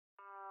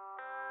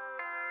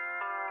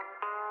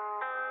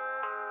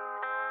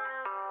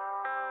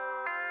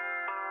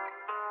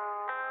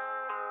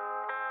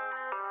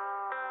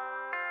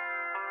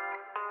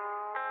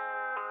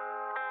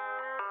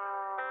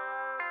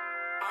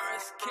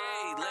SK,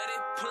 let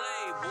it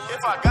play, boy.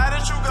 If I got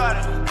it, you got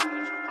it.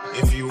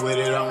 If you with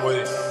it, I'm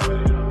with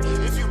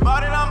it. If you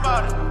bout it, I'm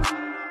bout it.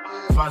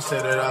 If I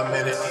said it, I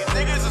meant it. These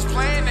niggas is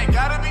playing, they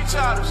gotta be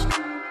childish.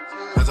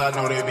 Cause I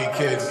know they be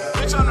kidding.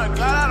 Bitch, I'm the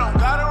god, I don't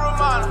gotta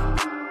remind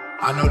them.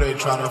 I know they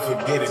tryna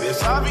forget it.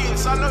 It's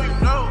obvious, I know you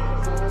know.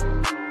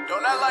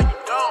 Don't act like you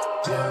don't.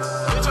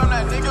 Bitch, I'm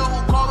that nigga who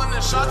calling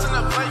the shots in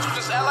the plate. You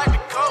just act like the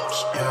coach.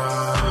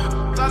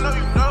 I know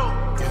you know.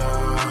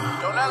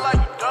 Don't act like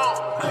you don't.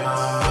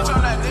 Bitch,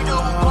 I'm that nigga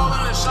who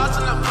calling the shots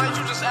in the plate.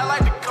 You just act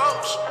like the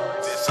coach.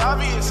 It's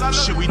obvious, I know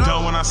shit you we know.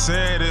 done when I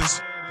say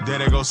this. There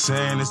they go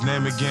saying his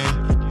name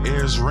again.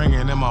 Ears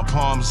ringing and my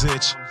palms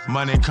itch.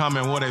 Money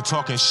coming, well they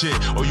talking shit.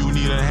 Or you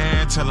need a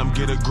hand, tell them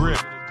get a grip.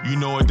 You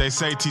know what they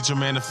say, teach a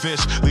man to fish.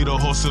 Lead a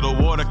horse to the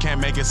water,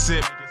 can't make it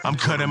sip. I'm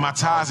cutting my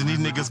ties and these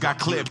niggas got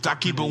clipped. I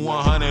keep it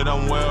 100,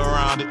 I'm well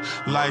rounded.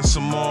 Like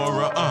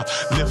Samora,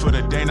 live for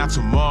the day, not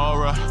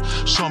tomorrow.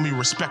 Show me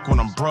respect when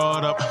I'm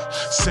brought up.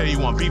 Say you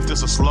want beef,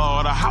 this a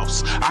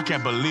slaughterhouse. I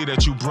can't believe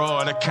that you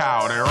brought a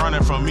cow. They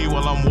running from me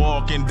while I'm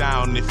walking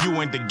down. If you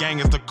ain't the gang,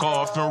 it's the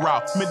coffin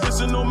route.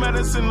 Medicinal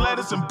medicine,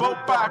 lettuce in both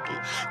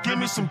pockets. Give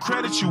me some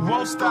credit, you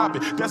won't stop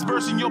it. That's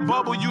bursting your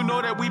bubble, you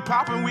know that we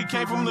poppin'. We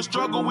came from the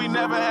struggle, we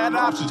never had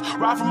options.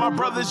 Ride for my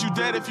brothers, you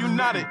dead if you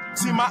not it.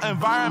 See my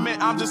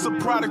environment, I'm just a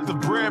product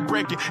of bread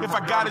breaking. If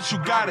I got it, you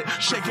got it.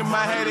 Shaking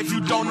my head if you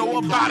don't know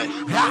about it.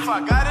 If I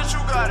got it, you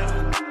got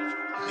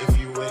it. If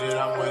you with it,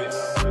 I'm with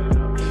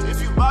it.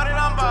 If you bout it,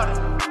 I'm bout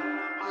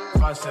it.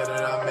 If I said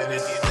it, I meant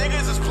it. These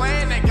niggas is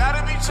playing, they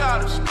gotta be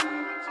childish.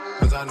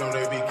 Cause I know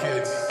they be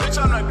kidding.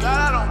 Bitch, I'm the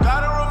god, I don't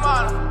gotta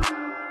remind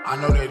them. I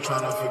know they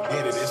tryna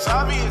forget it. It's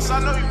obvious, I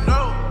know you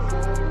know.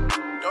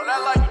 Don't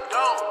act like you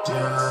don't.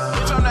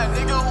 Bitch, I'm that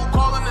nigga who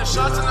calling the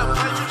shots in the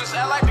plate. You just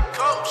act like the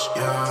coach.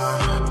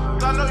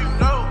 I know you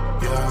know.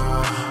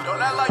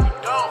 Don't act like you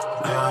don't.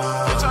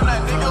 Bitch, I'm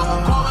that nigga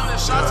who calling the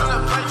shots in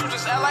the plate. You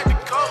just act like the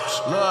coach.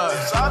 Look,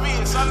 it's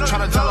obvious, I know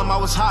tryna you tell know. them I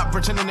was hot,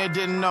 pretending they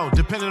didn't know.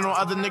 Depending on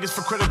other niggas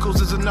for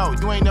criticals is a no.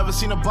 You ain't never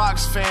seen a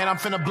box fan, I'm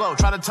finna blow.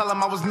 Try to tell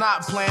them I was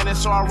not playing.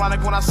 It's so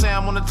ironic when I say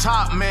I'm on the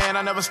top, man.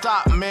 I never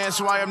stop, man,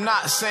 so I am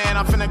not saying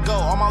I'm finna go.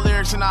 All my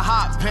lyrics in a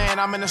hot pan,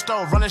 I'm in the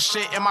stove, running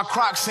shit in my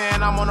Crocs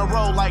hand. I'm on the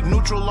road like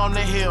neutral on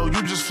the hill.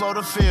 You just flow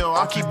the field,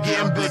 I keep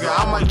getting bigger.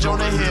 I'm like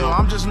Jonah Hill,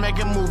 I'm just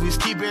making movies,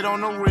 keep it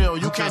on the real.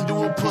 You can't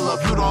do a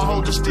pull-up, you don't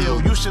hold the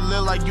steel. You should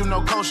live like you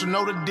know kosher,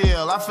 know the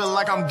deal. I feel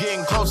like I'm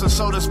getting closer,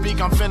 so to speak.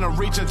 I'm finna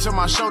reach until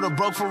my shoulder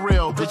broke for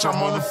real. Bitch,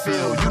 I'm on the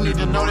field. You need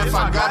to know that if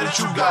I got it,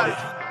 you got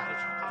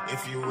it.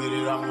 If you with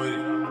it, I'm with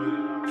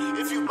it.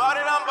 If you bout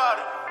it, I'm bout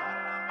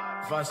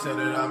it. If I said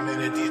it, I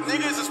meant it. These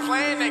niggas is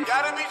playing, they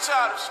gotta be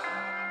childish.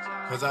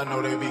 Cause I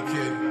know they be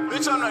kidding.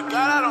 Bitch, I'm the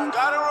god, I don't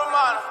gotta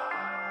remind them.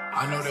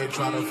 I know they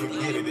tryna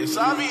forget it. It's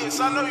obvious,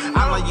 I know you know.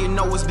 I know you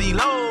know it's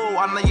B.Lo.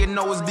 I know you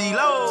know it's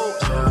B.Lo.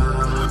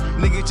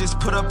 Niggas just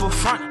put up a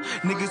front.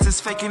 Niggas is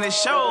faking their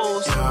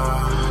shows.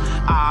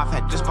 I've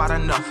had just about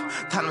enough.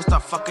 Time to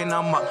start fucking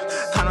them up.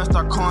 Time to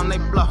start calling they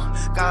bluff.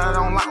 Got it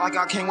on lock like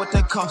I came with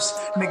the cuffs.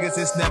 Niggas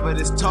is never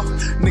this tough.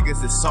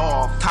 Niggas is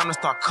soft. Time to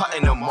start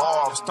cutting them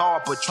off.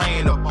 Start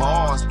betraying the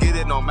boss. Get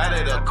it no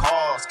matter the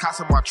cost.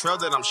 Cost on my trail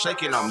that I'm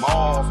shaking them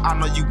off. I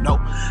know you know.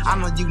 I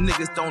know you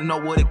niggas don't know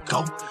where to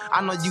go.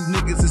 I know you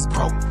niggas is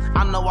broke.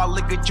 I know I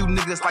look at you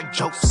niggas like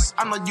jokes.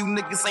 I know you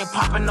niggas ain't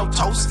popping no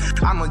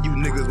toast. I know you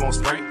niggas won't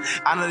spray.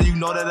 I know you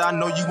know that I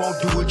know you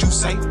won't do what you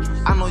say.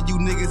 I know you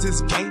niggas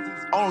is gay.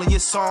 Only your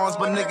songs,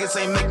 but niggas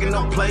ain't making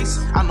no place.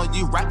 I know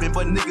you rapping,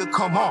 but nigga,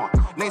 come on.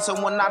 Name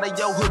someone out of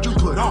your hood you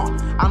put on.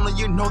 I know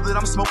you know that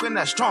I'm smoking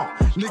that strong.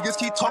 Niggas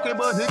keep talking,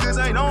 but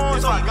niggas ain't on.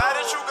 If I got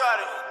it, you got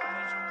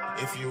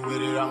it. If you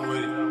with it, I'm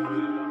with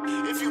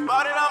it. If you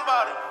bout it, I'm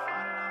bout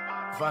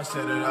it. If I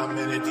said it, I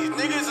meant it. These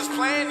niggas is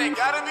playing, they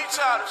gotta be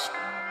childish.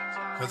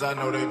 Cause I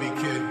know they be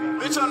kidding.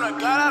 Bitch, I'm the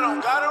god, I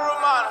don't gotta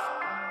remind them.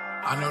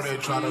 I know they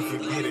tryna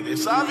forget it.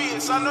 It's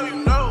obvious, I know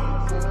you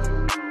know.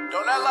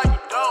 Don't act like you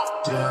don't.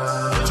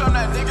 Bitch, I'm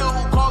that nigga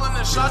who calling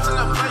the shots in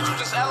the plate. You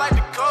just act like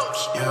the coach.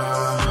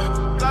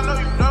 I know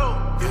you know.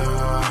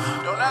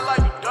 Don't act like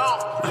you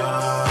don't.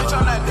 Bitch,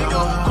 I'm that nigga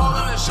who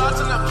calling the shots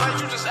in the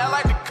plate. You just act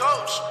like the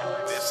coach.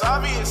 It's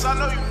obvious, I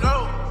know you know.